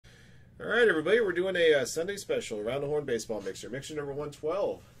All right, everybody, we're doing a Sunday special around the horn baseball mixer number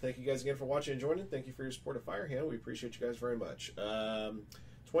 112. Thank you guys again for watching and joining. Thank you for your support of Firehand. We appreciate you guys very much.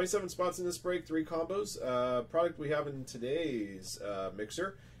 27 spots in this break, 3 combos. Product we have in today's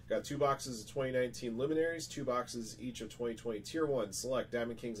mixer. Got 2 boxes of 2019 Luminaries, 2 boxes each of 2020 Tier 1 Select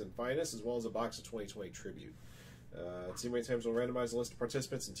Diamond Kings and Finest, as well as a box of 2020 Tribute. See how many times we'll randomize the list of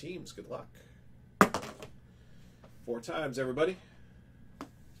participants and teams. Good luck. 4 times, everybody.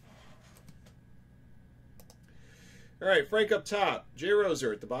 All right, Frank up top, Jay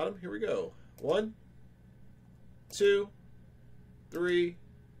Roser at the bottom. Here we go. 1, 2, 3,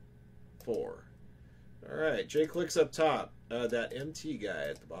 4. All right, Jay Clicks up top. That MT guy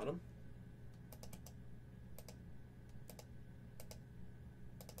at the bottom.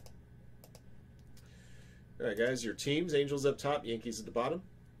 All right, guys, your teams. Angels up top, Yankees at the bottom.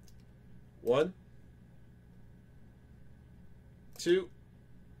 1, 2,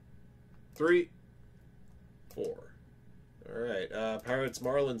 3, 4. All right, Pirates,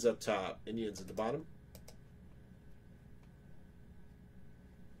 Marlins up top, Indians at the bottom.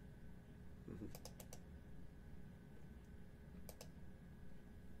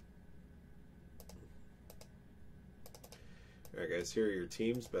 All right, guys, here are your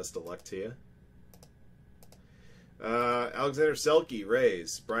teams. Best of luck to you. Alexander Selke,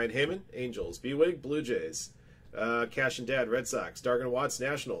 Rays. Brian Heyman, Angels. B-Wig, Blue Jays. Cash and Dad, Red Sox. Dargan Watts,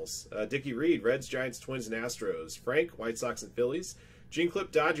 Nationals. Dickie Reed, Reds, Giants, Twins, and Astros. Frank, White Sox and Phillies. Gene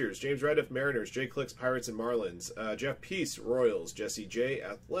Clip, Dodgers. James Reddiff, Mariners. Jay Clicks, Pirates and Marlins. Jeff Peace, Royals. Jesse J,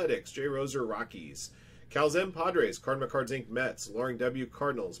 Athletics. Jay Roser, Rockies. Cal Zem, Padres. Card McCards Inc., Mets. Loring W,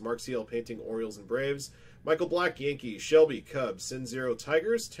 Cardinals. Mark CL, Painting, Orioles and Braves. Michael Black, Yankees. Shelby, Cubs. Sin Zero,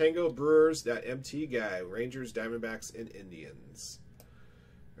 Tigers. Tango, Brewers. That MT guy, Rangers, Diamondbacks, and Indians.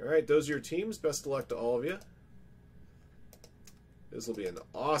 All right, those are your teams. Best of luck to all of you. This will be an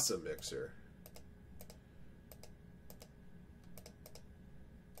awesome mixer.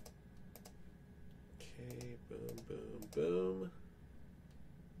 Okay, boom, boom, boom.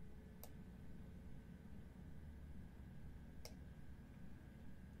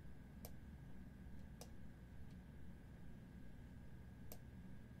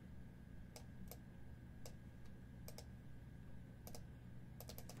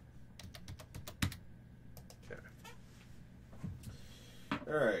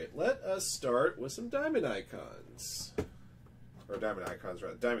 Alright, let us start with some Diamond Icons. Or Diamond Icons,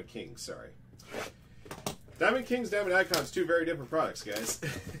 rather. Diamond Kings, sorry. Diamond Kings, Diamond Icons, 2 very different products, guys.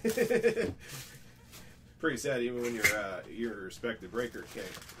 Pretty sad, even when your respected breaker can't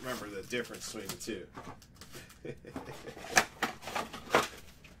remember the difference between the 2.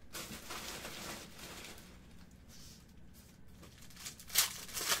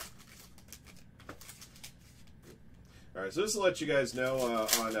 Alright, so this will let you guys know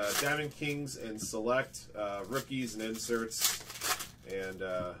on Diamond Kings and Select, rookies and inserts, and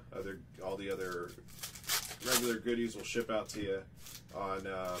all the other regular goodies will ship out to you. On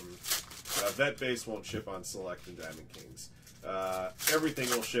Vet Base won't ship on Select and Diamond Kings. Everything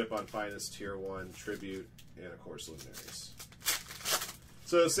will ship on Finest, Tier 1, Tribute, and of course Luminaries.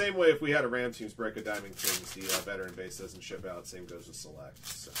 So the same way if we had a Ram Teams break a Diamond Kings, the Veteran Base doesn't ship out. Same goes with Select.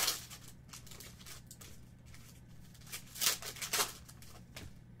 So.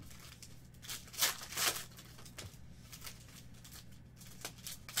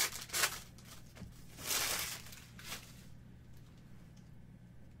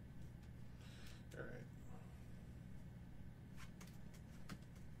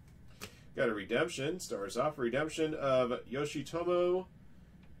 Got a redemption. Stars off. Redemption of Yoshitomo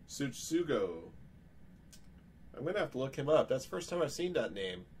Tsutsugo. I'm going to have to look him up. That's the first time I've seen that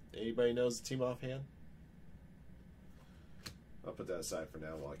name. Anybody knows the team offhand? I'll put that aside for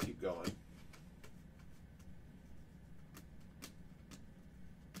now while I keep going.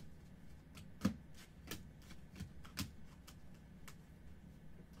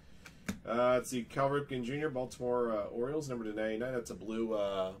 Let's see, Cal Ripken Jr., Baltimore Orioles, number 299. That's a blue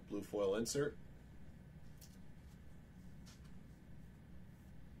foil insert.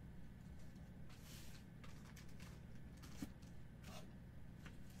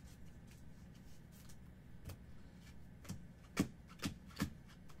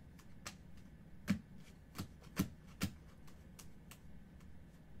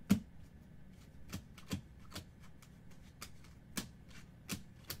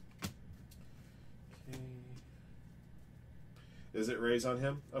 Is it Rays on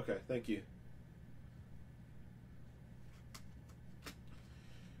him? Okay, thank you.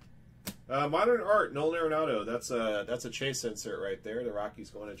 Modern Art, Nolan Arenado. That's a chase insert right there. The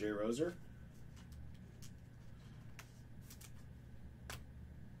Rockies going to Jay Roser.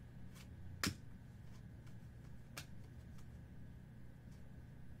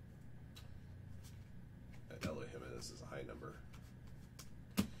 this is a high number.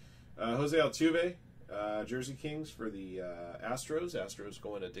 Jose Altuve, Jersey Kings for the Astros. Astros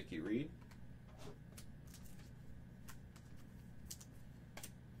going to Dickie Reed.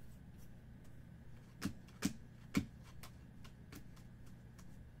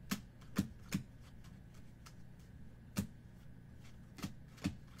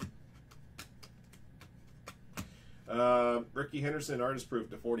 Ricky Henderson, artist proof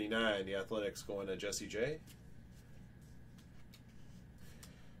to 49. The Athletics going to Jesse J.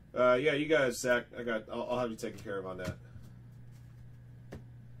 Yeah, you guys, Zach. I'll have you taken care of on that.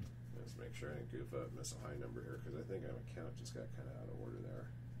 Let's make sure I didn't goof up, miss a high number here because I think my count just got kind of out of order there.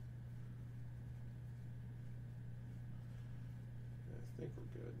 I think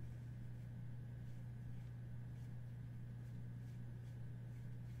we're good.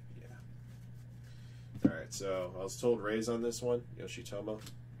 All right, so I was told Rays on this one, Yoshitomo.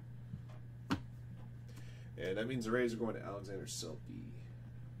 And that means the Rays are going to Alexander Selke.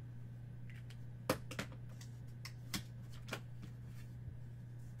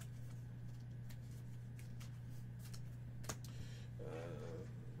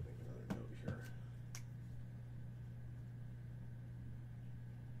 Make another note here.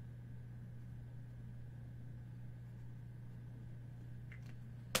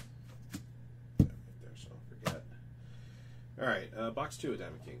 All right, box 2 of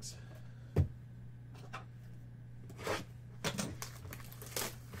Diamond Kings.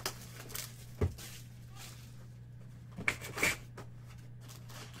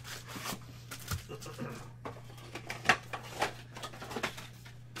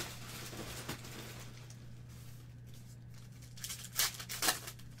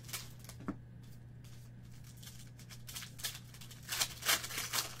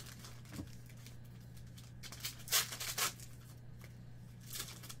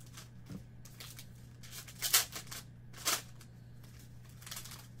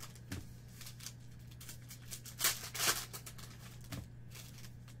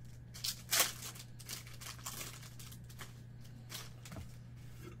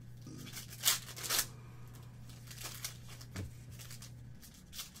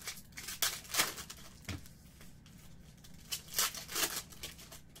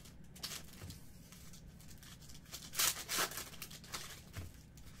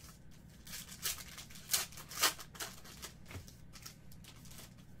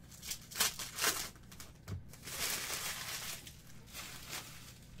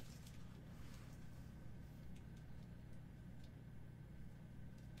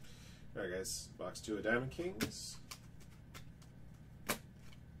 All right, guys, box 2 of Diamond Kings.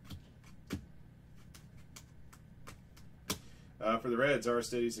 For the Reds,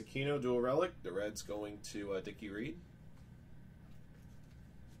 Aristides Aquino, dual relic. The Reds going to Dickie Reed.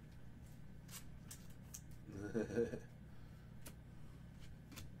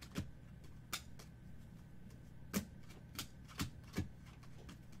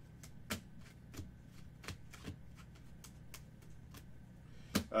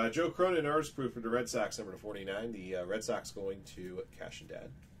 Joe Cronin, artist proof for the Red Sox, number 49. The Red Sox going to Cash and Dad.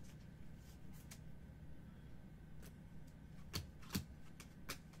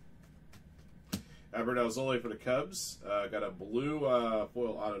 Albert Alzolay for the Cubs. Got a blue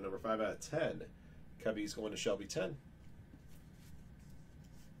foil auto, number 5 out of 10. Cubbies going to Shelby 10.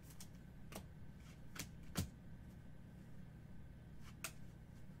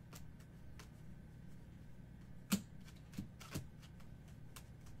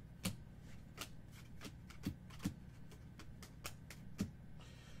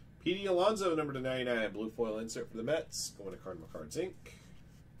 Petey Alonso, number 99, blue foil insert for the Mets, going to Cardinal Cards Inc.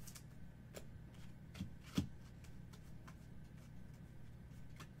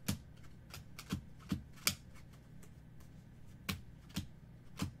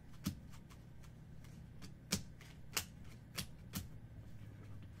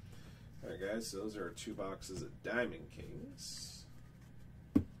 All right, guys, so those are 2 boxes of Diamond Kings.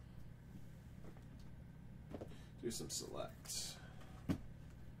 Do some select.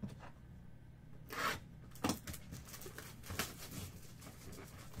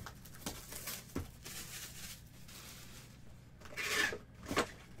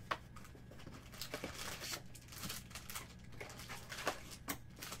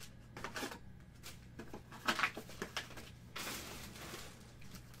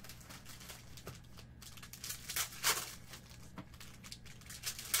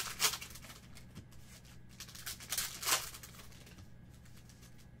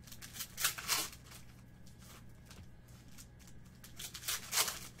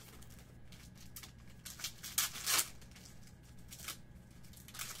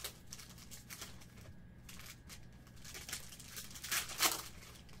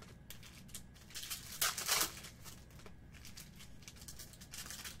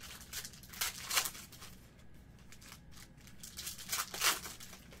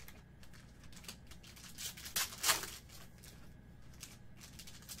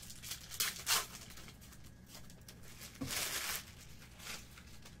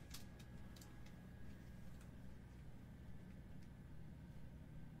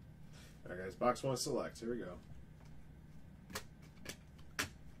 All right, guys. Box 1 select. Here we go.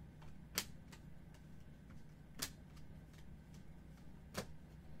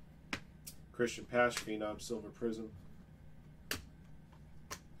 Christian Pasch, Phenom Silver Prism.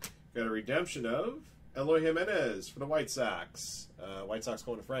 Got a redemption of Eloy Jimenez for the White Sox. White Sox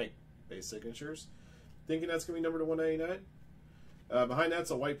going to Frank. Base signatures. Thinking that's going to be number to 199. Behind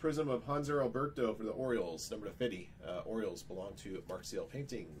that's a white prism of Hanser Alberto for the Orioles, number to 50. Orioles belong to Mark-Seal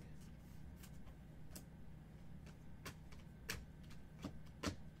Painting.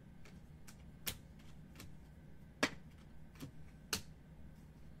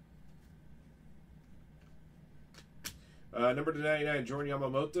 Number to 99, Jordan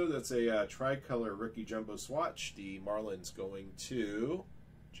Yamamoto. That's a tricolor rookie jumbo swatch. The Marlins going to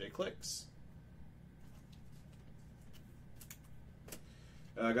Jay Clicks.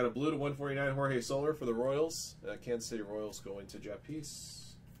 Got a blue to 149, Jorge Soler for the Royals. Kansas City Royals going to Jeff Peace.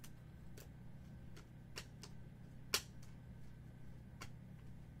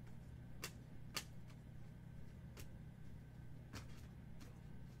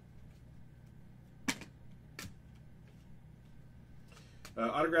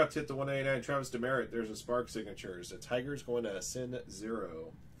 Autographed hit to 199, Travis Demeritte. There's a Spark signatures. The Tigers going to Sin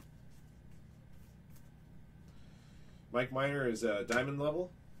 0. Mike Minor is diamond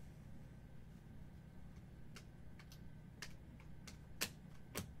level.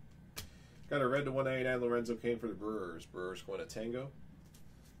 Got a red to 199, Lorenzo Cain for the Brewers. Brewers going to Tango.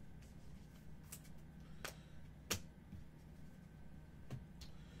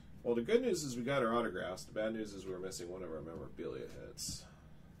 Well, the good news is we got our autographs. The bad news is we're missing one of our memorabilia hits.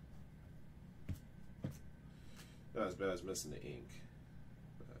 Not as bad as missing the ink,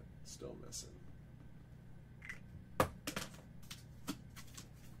 but still missing.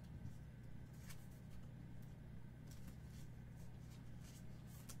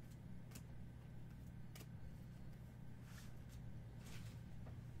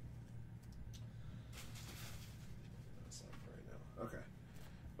 That's not for right now. Okay.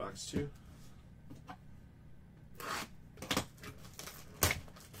 Box 2.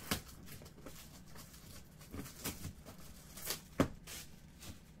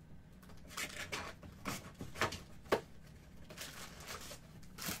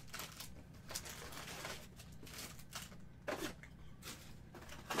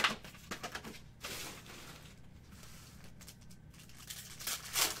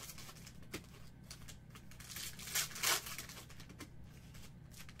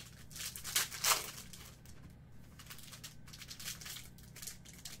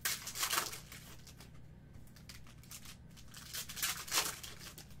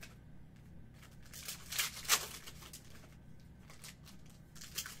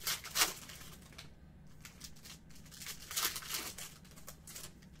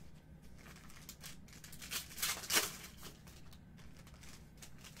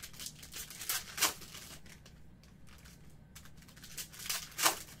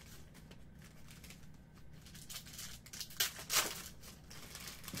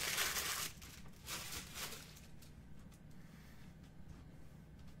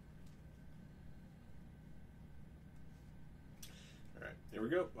 Here we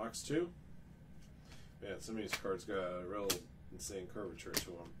go, box 2. Man, some of these cards got a real insane curvature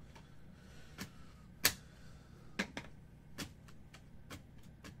to them.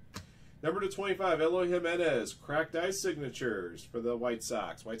 Number to 25, Eloy Jimenez, cracked ice signatures for the White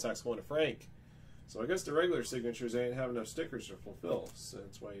Sox. White Sox going to Frank. So I guess the regular signatures ain't have enough stickers to fulfill. So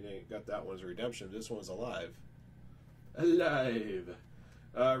that's why you ain't got that one as a redemption. This one's alive. Alive.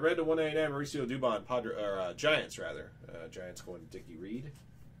 Red to 199, Mauricio Dubon, Giants rather. Giants going to Dickie Reed.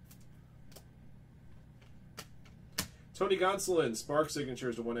 Tony Gonsolin, Spark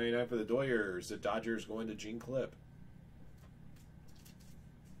signatures to 199 for the Doyers. The Dodgers going to Gene Clip.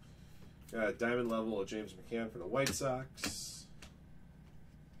 Diamond level of James McCann for the White Sox.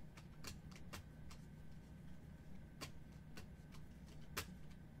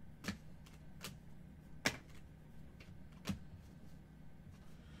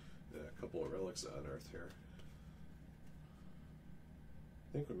 A couple of relics unearthed here.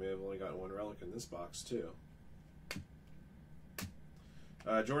 I think we may have only gotten one relic in this box too.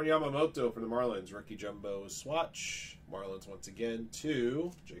 Jordan Yamamoto for the Marlins, rookie jumbo swatch. Marlins once again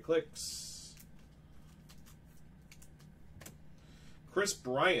to Jay Clicks. Chris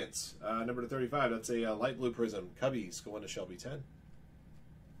Bryant, number to 35. That's a light blue prism. Cubbies going to Shelby 10.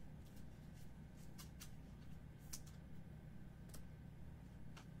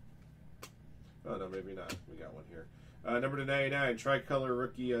 Oh, no, maybe not. We got one here. Number to 99, tricolor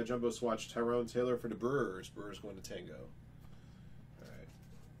rookie jumbo swatch. Tyrone Taylor for the Brewers. Brewers going to Tango. All right.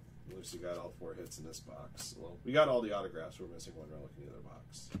 least we got all 4 hits in this box. Well, we got all the autographs. We're missing 1 relic in the other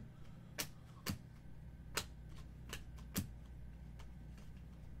box.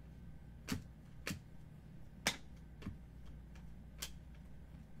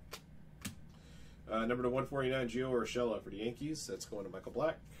 Number to 149, Gio Urshela for the Yankees. That's going to Michael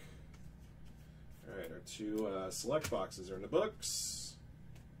Black. All right, our 2 select boxes are in the books.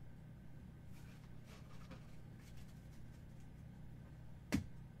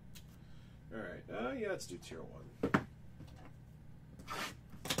 All right, yeah, let's do tier 1.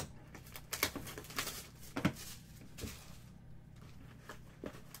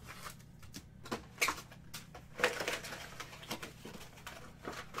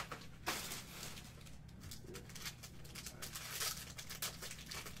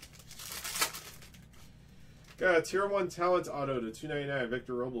 Got a tier 1 talent auto to 299,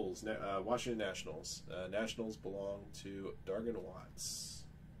 Victor Robles, Washington Nationals. Nationals belong to Dargan Watts.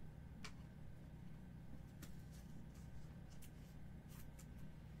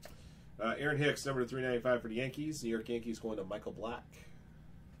 Aaron Hicks, number to 395 for the Yankees. New York Yankees going to Michael Black.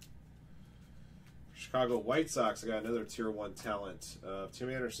 Chicago White Sox, I got another tier 1 talent of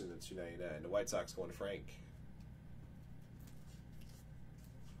Tim Anderson at 299. The White Sox going to Frank.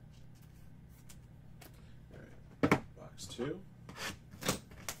 Box 2.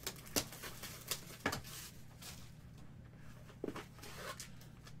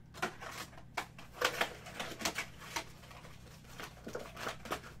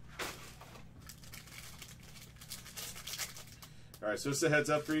 Alright, so just a heads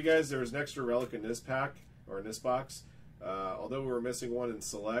up for you guys, there was an extra relic in this pack, or in this box. Although we were missing 1 in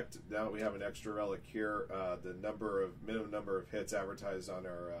select, now we have an extra relic here. The minimum number of hits advertised on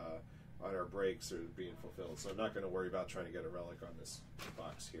our breaks are being fulfilled. So I'm not going to worry about trying to get a relic on this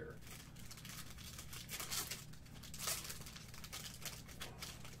box here.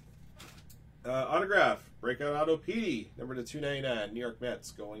 Autograph, breakout auto Petey, number to 299, New York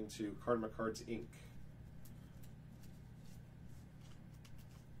Mets, going to Card McCards Inc.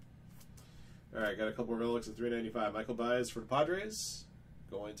 All right, got a couple of relics at 395. Michael Baez for the Padres,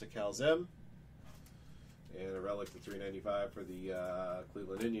 going to Cal Zem. And a relic to 395 for the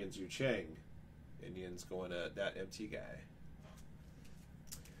Cleveland Indians, Yu Chang. Indians going to that MT guy.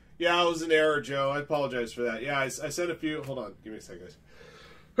 Yeah, it was an error, Joe. I apologize for that. Yeah, I sent a few. Hold on, give me a second,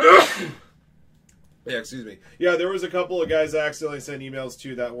 guys. Yeah, excuse me. Yeah, there was a couple of guys I accidentally sent emails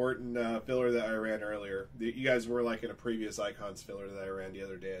to that weren't in filler that I ran earlier. You guys were like in a previous Icons filler that I ran the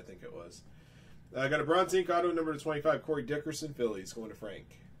other day, I think it was. I got a bronze ink auto number to 25, Corey Dickerson, Phillies, going to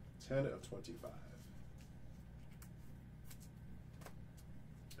Frank. 10 of 25.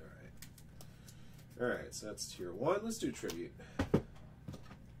 All right, so that's tier 1. Let's do tribute.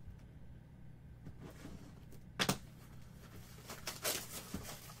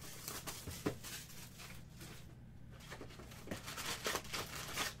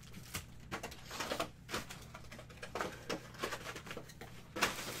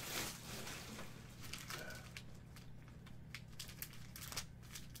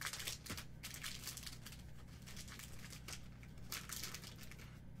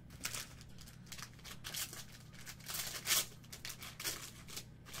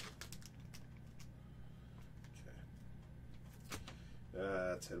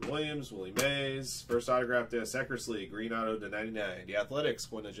 Ted Williams, Willie Mays. First autograph to Eckersley, green auto to 99. The Athletics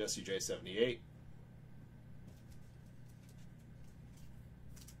going to Jesse J 78.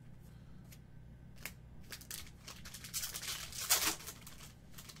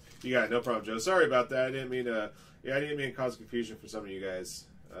 You got it, no problem, Joe. Sorry about that. I didn't mean to. Yeah, I didn't mean to cause confusion for some of you guys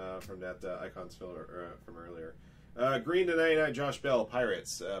from that Icons filler from earlier. Green to 99, Josh Bell,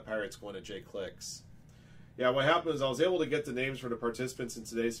 Pirates. Pirates going to Jay Clicks. Yeah, what happened is I was able to get the names for the participants in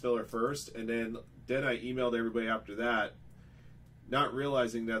today's filler first, and then I emailed everybody after that, not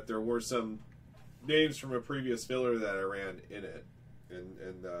realizing that there were some names from a previous filler that I ran in it,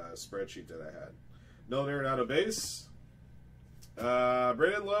 in the spreadsheet that I had. Nolan Arenado base.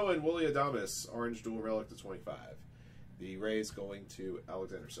 Brandon Lowe and Willie Adames, orange dual relic to 25. The Rays going to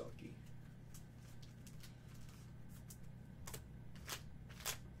Alexander Selke.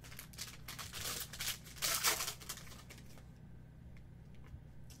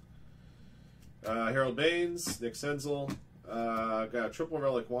 Harold Baines, Nick Senzel. Got a triple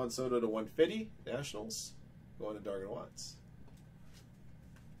relic Juan Soto to 150. Nationals going to Dargan Watts.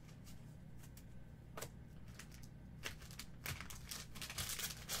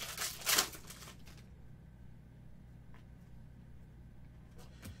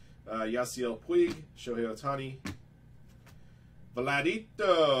 Yasiel Puig, Shohei Ohtani.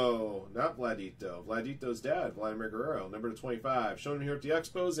 Vladito. Not Vladito. Vladito's dad, Vladimir Guerrero. Number 25. Shown here at the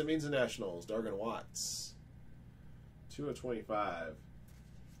Expos. It means the Nationals. Dargan Watts. 2 of 25.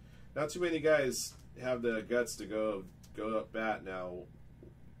 Not too many guys have the guts to go up bat now.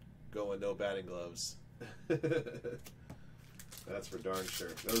 Going no batting gloves. That's for darn sure.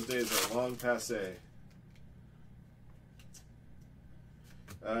 Those days are long passe.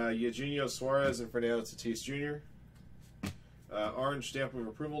 Eugenio Suarez and Fernando Tatis Jr. Orange stamp of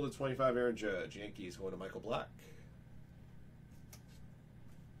approval to 25, Aaron Judge. Yankees going to Michael Black.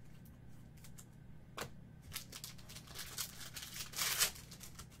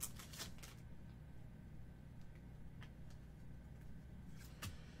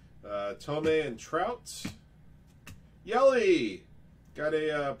 Tomei and Trout. Yelly! Got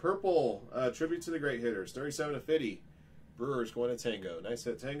a purple tribute to the great hitters. 37 of 50. Brewers going to Tango. Nice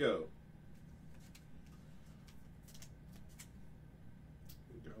hit, Tango.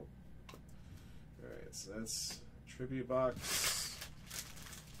 There we go. Alright, so that's tribute box.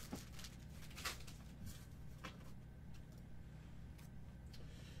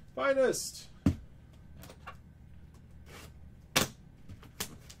 Finest!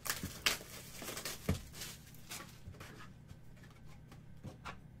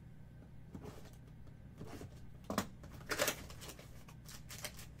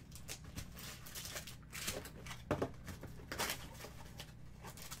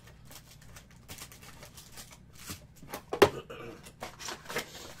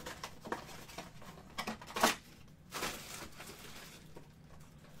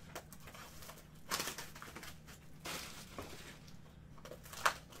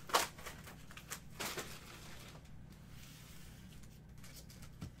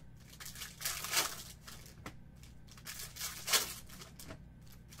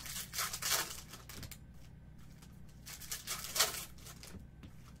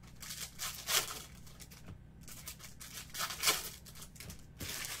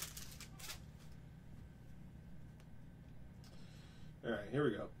 Alright, here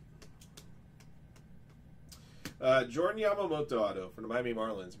we go. Jordan Yamamoto auto for the Miami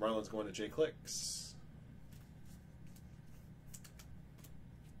Marlins. Marlins going to Jay Clicks.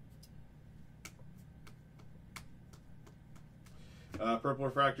 Purple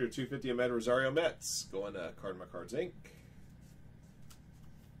Refractor 250 Ahmed Rosario Mets going to Card My Cards Inc.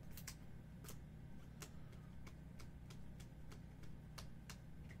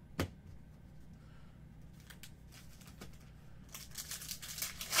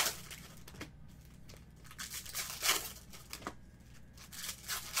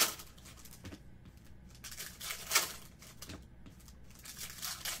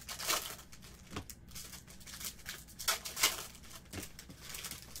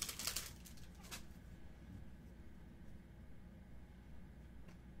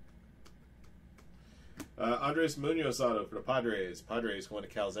 Andres Munoz auto for the Padres. Padres going to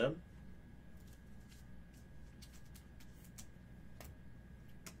Calzem.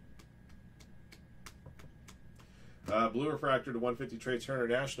 Blue Refractor to 150 Trey Turner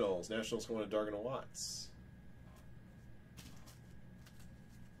Nationals. Nationals going to Dargan Watts.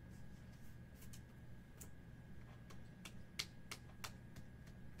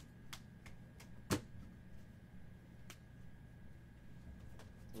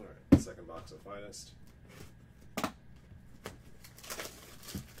 Alright, second box of Finest.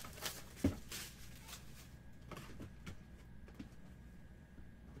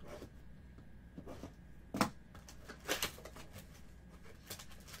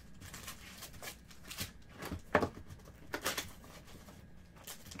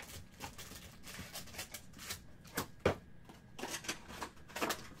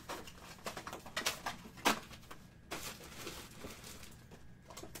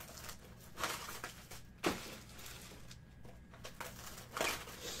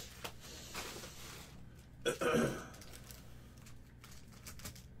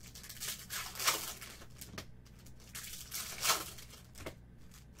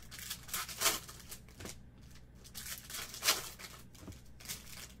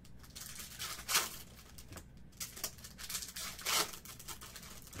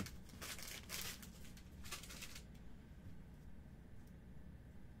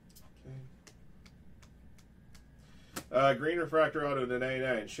 Green Refractor auto to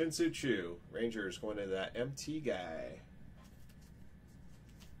 99. Shin-Soo Choo. Rangers going to that MT guy.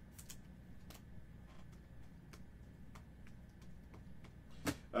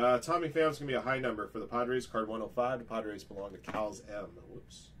 Tommy Pham's going to be a high number for the Padres. Card 105. The Padres belong to Cal's M.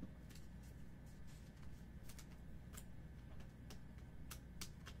 Whoops.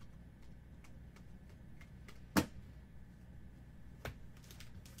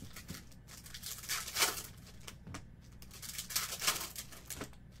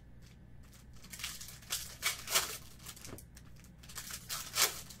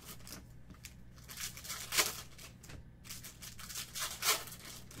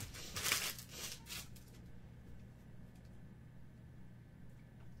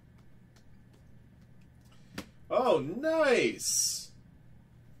 Oh, nice!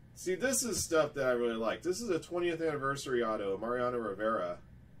 See, this is stuff that I really like. This is a 20th anniversary auto, Mariano Rivera.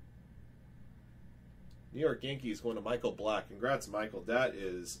 New York Yankees going to Michael Black. Congrats, Michael. That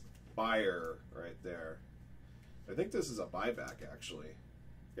is fire right there. I think this is a buyback, actually.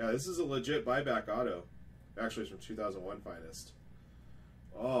 Yeah, this is a legit buyback auto. Actually, it's from 2001 Finest.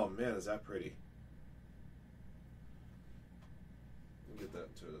 Oh, man, is that pretty. Get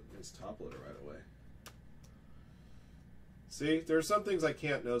that to his top loader right away. See, there's some things I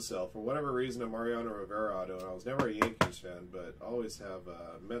can't no-sell. For whatever reason, a Mariano Rivera auto, and I was never a Yankees fan, but always have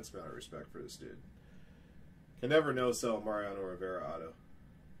an immense amount of respect for this dude. Can never no-sell a Mariano Rivera auto.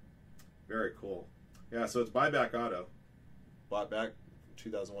 Very cool. Yeah, so it's buyback auto. Bought back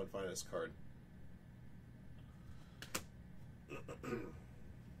 2001 Finest card.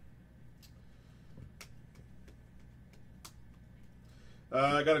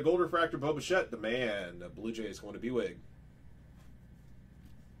 I got a gold refractor Bo Bichette, the man. Blue Jays going to B-Wig.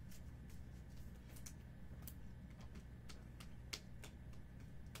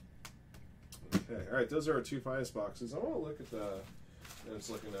 Okay, all right, those are our two finest boxes. I want to look at the. I'm just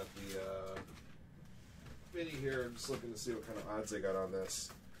looking at the mini here. I'm just looking to see what kind of odds they got on this.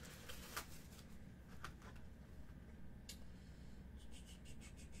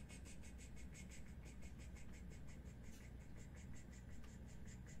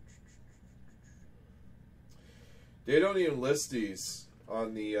 They don't even list these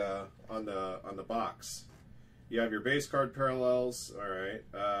on the box. You have your base card parallels, all right.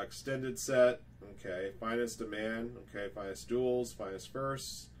 Extended set, okay. Finest demand, okay. Finest duels, finest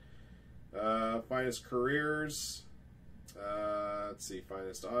firsts, finest careers. Let's see,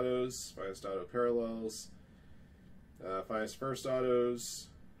 finest autos, finest auto parallels, finest first autos,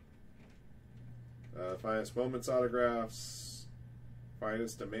 finest moments autographs,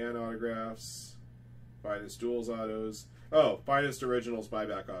 finest demand autographs. Finest duels autos. Oh, finest originals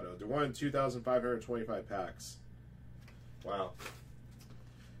buyback auto. They're 1 in 2,525 packs. Wow.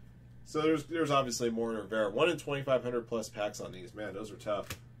 So there's obviously more in Rivera. 1 in 2,500 plus packs on these. Man, those are tough.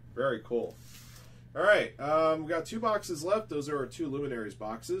 Very cool. All right, we've got 2 boxes left. Those are our 2 Luminaries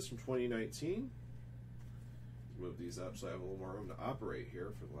boxes from 2019. Move these up so I have a little more room to operate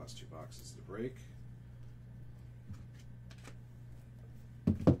here for the last 2 boxes to break.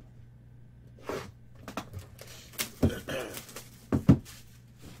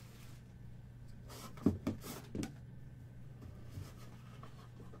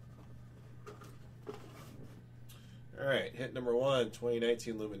 All right, hit number 1,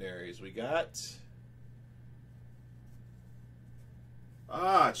 2019 Luminaries. We got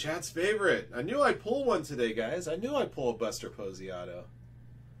chat's favorite. I knew I'd pull one today, guys. I knew I'd pull a Buster Posey auto.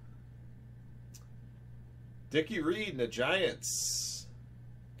 Dickie Reed and the Giants.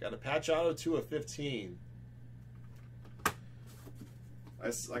 Got a patch auto 2 of 15.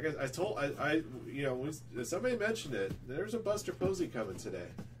 You know, somebody mentioned it. There's a Buster Posey coming today.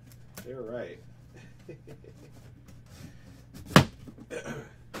 They were right.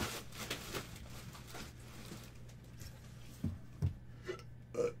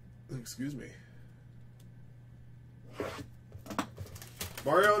 Excuse me.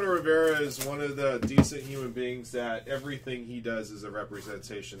 Mariano Rivera is one of the decent human beings that everything he does is a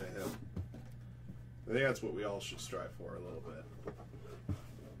representation of him. I think that's what we all should strive for a little bit.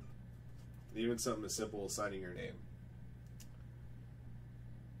 Even something as simple as signing your name.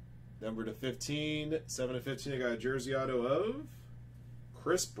 Number to 15, 7 to 15, I got a jersey auto of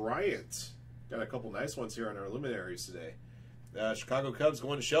Chris Bryant. Got a couple nice ones here on our Luminaries today. Chicago Cubs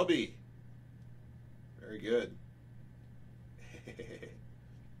going to Shelby. Very good.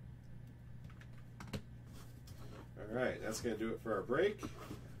 All right, that's going to do it for our break.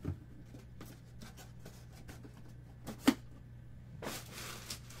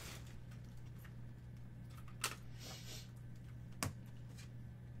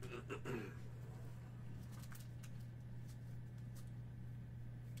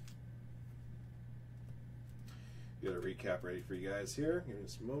 Got a recap ready for you guys here. Give me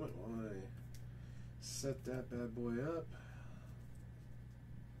just a moment while I set that bad boy up.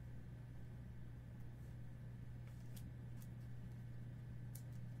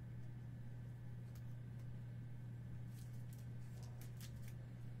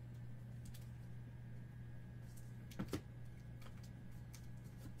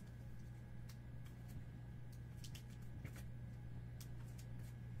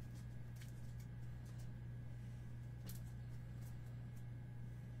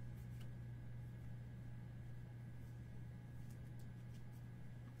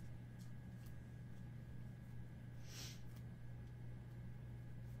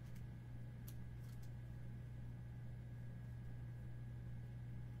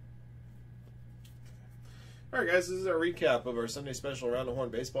 All right, guys, this is our recap of our Sunday special Around the Horn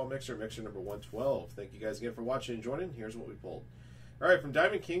Baseball Mixer, Mixer number 112. Thank you guys again for watching and joining. Here's what we pulled. All right, from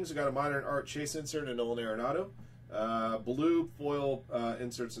Diamond Kings, we got a modern art chase insert and Nolan Arenado. Blue foil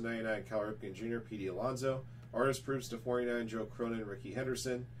inserts to 99, Cal Ripken Jr., P.D. Alonso. Artist proofs to 49, Joe Cronin, Ricky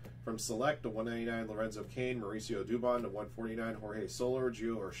Henderson. From Select to 199, Lorenzo Cain, Mauricio Dubon to 149, Jorge Soler,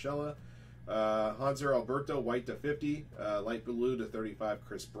 Gio Urshela. Hanser Alberto, white to 50, light blue to 35,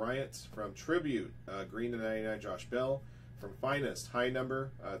 Chris Bryant. From Tribute, green to 99, Josh Bell. From Finest, high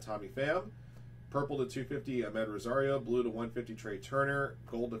number, Tommy Pham. Purple to 250, Ahmed Rosario. Blue to 150, Trey Turner.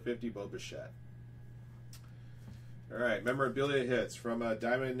 Gold to 50, Bo Bichette. All right, memorabilia hits from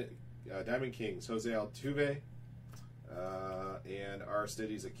Diamond Kings, Jose Altuve and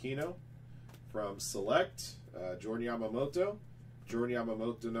Aristides Aquino. From Select, Jordan Yamamoto. Jordan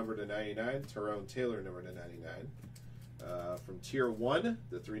Yamamoto number to 99, Tyrone Taylor number to 99. From Tier 1,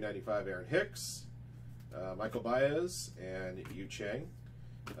 the 395 Aaron Hicks, Michael Baez, and Yu Chang.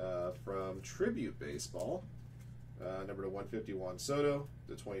 From Tribute Baseball, number to 150 Juan Soto,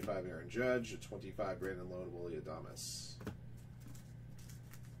 the 25 Aaron Judge, the 25 Brandon Lowe, Willie Adames.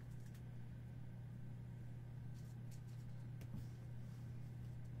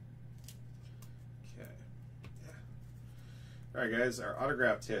 All right, guys, our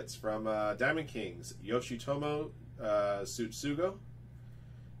autographed hits from Diamond Kings, Yoshitomo Tsutsugo,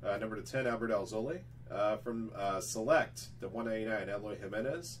 number to 10, Albert Alzole. From Select, the 199, Eloy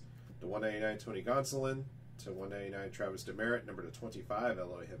Jimenez, the 199, Tony Gonsolin, to 199, Travis Demeritte, number to 25,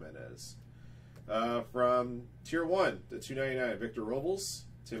 Eloy Jimenez. From Tier 1, the 299, Victor Robles,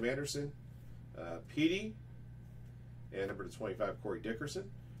 Tim Anderson, Petey, and number to 25, Corey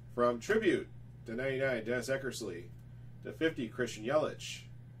Dickerson. From Tribute, the 99, Dennis Eckersley, to 50, Christian Yelich,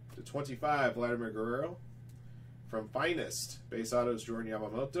 to 25, Vladimir Guerrero. From Finest, base autos, Jordan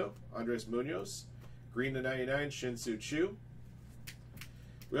Yamamoto, Andres Munoz. Green to 99, Shin-Soo Choo.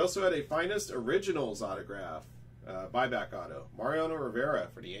 We also had a Finest Originals autograph, buyback auto, Mariano Rivera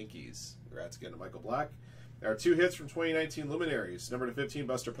for the Yankees. Congrats again to Michael Black. There are two hits from 2019 Luminaries, number to 15,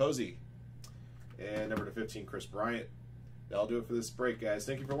 Buster Posey, and number to 15, Chris Bryant. That'll do it for this break, guys.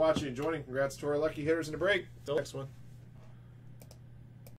 Thank you for watching and joining. Congrats to our lucky hitters in the break. Till next one.